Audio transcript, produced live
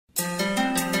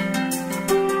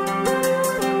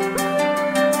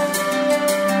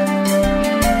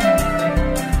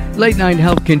Late Night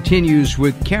Health continues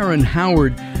with Karen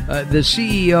Howard, the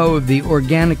CEO of the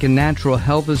Organic and Natural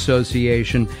Health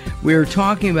Association. We're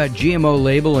talking about GMO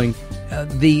labeling,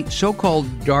 the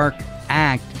so-called DARK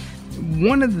Act.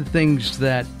 One of the things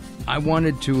that I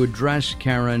wanted to address,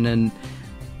 Karen, and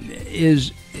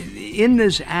is in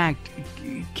this act,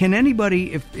 can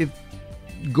anybody if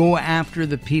go after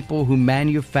the people who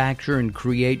manufacture and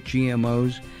create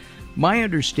GMOs? My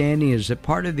understanding is that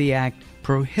part of the act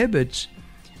prohibits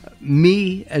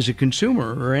me as a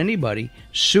consumer or anybody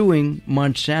suing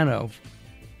Monsanto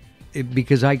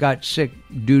because I got sick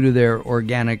due to their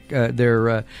organic,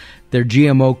 their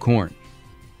GMO corn.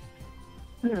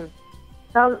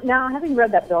 Now, having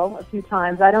read that bill a few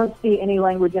times, I don't see any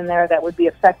language in there that would be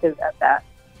effective at that.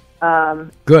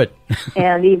 Good.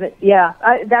 And even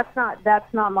that's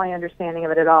not my understanding of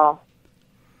it at all.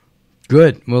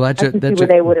 Good. Well, that's where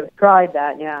they would have tried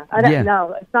that. Yeah. I don't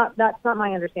know. It's not. That's not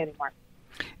my understanding, Mark.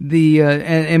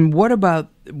 And what about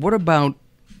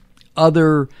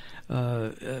other?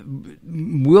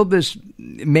 Will this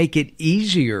make it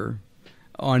easier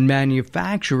on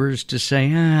manufacturers to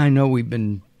say, I know we've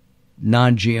been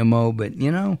non-GMO, but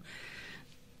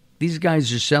these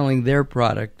guys are selling their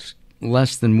products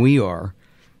less than we are,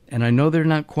 and I know they're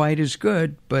not quite as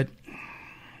good, but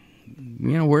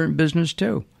we're in business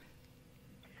too.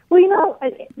 Well,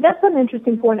 that's an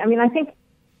interesting point. I mean, I think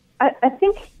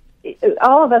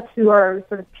all of us who are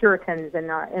sort of Puritans in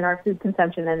our food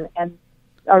consumption and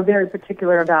are very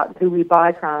particular about who we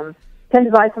buy from tend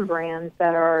to buy from brands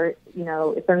that are,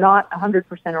 if they're not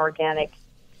 100% organic,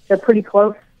 they're pretty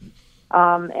close.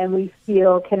 And we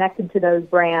feel connected to those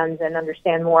brands and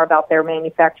understand more about their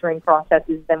manufacturing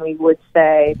processes than we would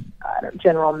say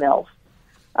General Mills.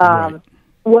 Right.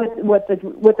 What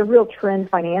the real trend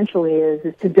financially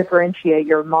is to differentiate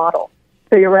your model.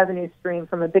 So your revenue stream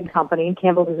from a big company, and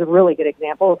Campbell's is a really good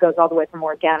example. It goes all the way from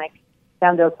organic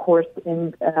down to, of course,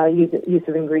 in use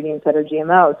of ingredients that are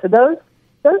GMO. So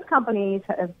those companies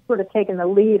have sort of taken the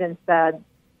lead and said,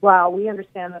 "Wow, we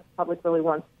understand that the public really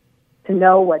wants to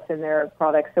know what's in their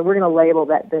products, so we're going to label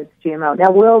that's GMO."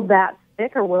 Now, will that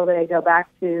stick, or will they go back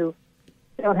to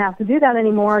don't have to do that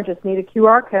anymore, just need a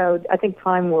QR code? I think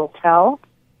time will tell,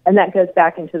 and that goes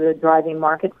back into the driving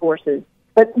market forces.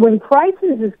 But when price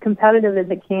is as competitive as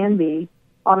it can be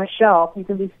on a shelf, you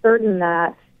can be certain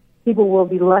that people will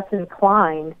be less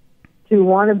inclined to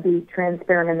want to be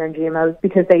transparent in their GMOs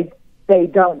because they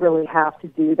don't really have to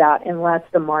do that unless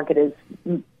the market is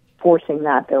forcing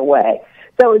that their way.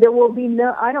 So there will be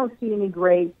I don't see any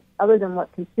great, other than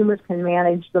what consumers can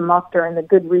manage, the muster and the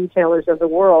good retailers of the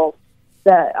world,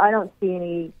 that I don't see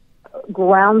any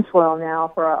groundswell now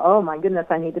for, oh my goodness,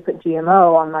 I need to put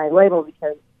GMO on my label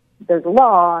because there's a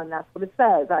law and that's what it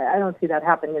says. I don't see that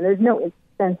happening. And there's no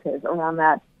incentive around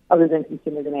that other than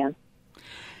consumer demand.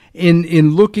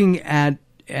 In looking at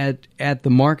the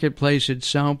marketplace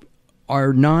itself,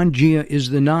 is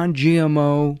the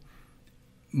non-GMO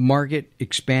market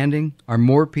expanding? Are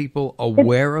more people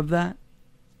aware of that?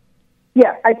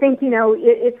 Yeah, I think,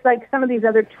 it's like some of these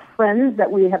other trends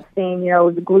that we have seen,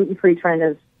 the gluten-free trend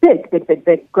is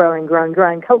big, growing,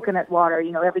 coconut water,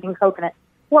 everything coconut.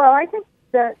 Well, I think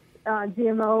that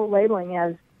GMO labeling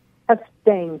has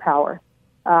staying power,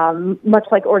 much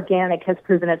like organic has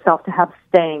proven itself to have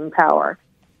staying power.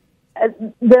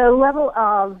 The level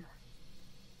of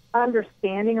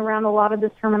understanding around a lot of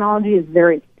this terminology is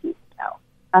very confusing now.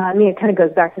 It kind of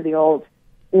goes back to the old,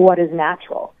 what is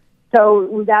natural?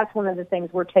 So that's one of the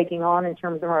things we're taking on in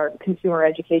terms of our consumer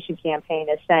education campaign,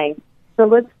 is saying, so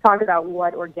let's talk about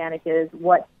what organic is,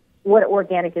 what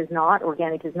organic is not.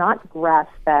 Organic is not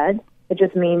grass-fed. It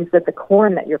just means that the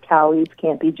corn that your cow eats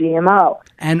can't be GMO.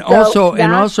 And also,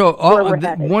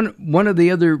 one of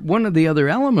the other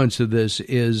elements of this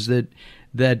is that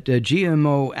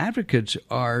GMO advocates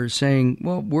are saying,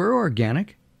 well, we're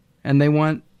organic, and they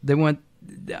want.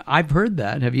 I've heard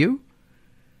that. Have you?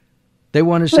 They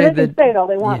want to say that. They can say it all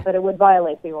they want, but it would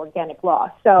violate the organic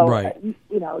law. So, right.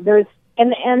 There's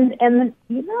and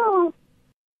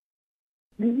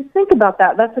you think about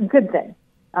that. That's a good thing.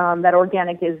 That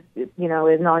organic is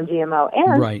non-GMO,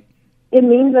 and right. It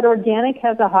means that organic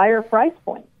has a higher price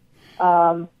point.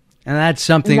 And that's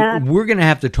something we're going to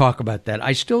have to talk about. That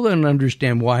I still don't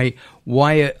understand why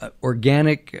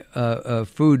organic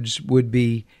foods would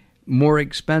be more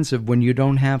expensive when you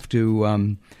don't have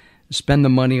to spend the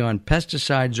money on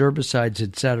pesticides, herbicides,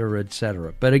 et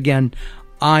cetera, But again,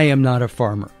 I am not a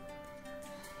farmer.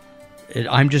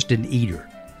 I'm just an eater.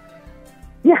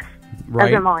 Yes,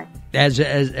 right? As am I. As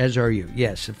are you.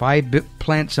 Yes, if I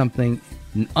plant something,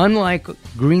 unlike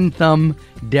Green Thumb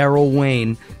Daryl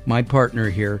Wayne, my partner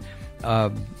here,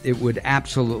 it would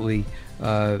absolutely,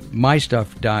 my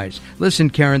stuff dies. Listen,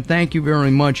 Karen, thank you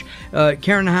very much.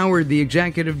 Karen Howard, the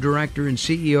Executive Director and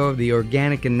CEO of the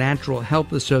Organic and Natural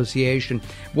Health Association.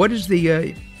 What is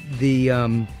the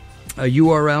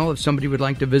URL if somebody would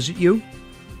like to visit you?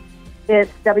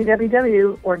 It's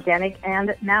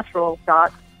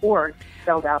www.organicandnatural.org,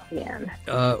 spelled out the end.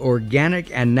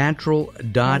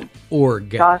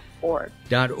 Organicandnatural.org. .org.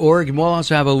 And we'll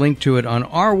also have a link to it on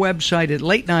our website at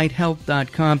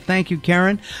latenighthealth.com. Thank you,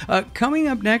 Karen. Coming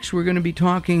up next, we're going to be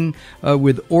talking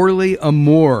with Orly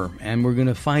Amore, and we're going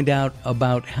to find out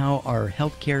about how our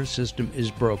healthcare system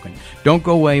is broken. Don't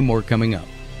go away, more coming up.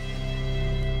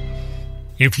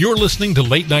 If you're listening to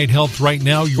Late Night Health right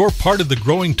now, you're part of the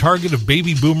growing target of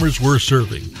baby boomers we're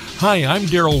serving. Hi, I'm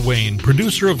Daryl Wayne,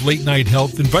 producer of Late Night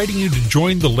Health, inviting you to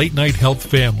join the Late Night Health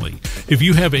family. If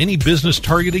you have any business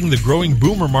targeting the growing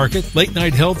boomer market, Late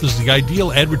Night Health is the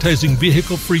ideal advertising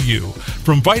vehicle for you.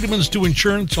 From vitamins to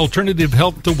insurance, alternative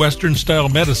health to Western-style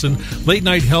medicine, Late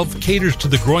Night Health caters to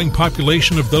the growing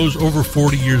population of those over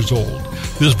 40 years old.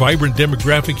 This vibrant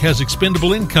demographic has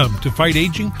expendable income to fight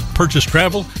aging, purchase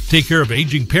travel, take care of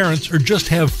aging parents, or just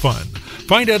have fun.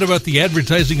 Find out about the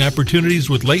advertising opportunities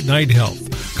with Late Night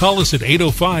Health. Call us at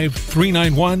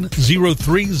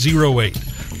 805-391-0308.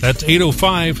 That's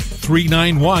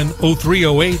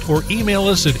 805-391-0308, or email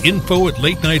us at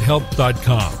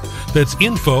info@latenighthealth.com. That's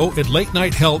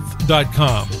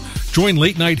info@latenighthealth.com. Join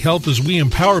Late Night Health as we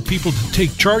empower people to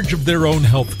take charge of their own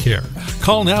health care.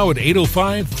 Call now at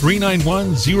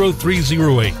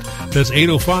 805-391-0308. That's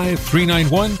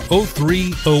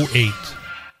 805-391-0308.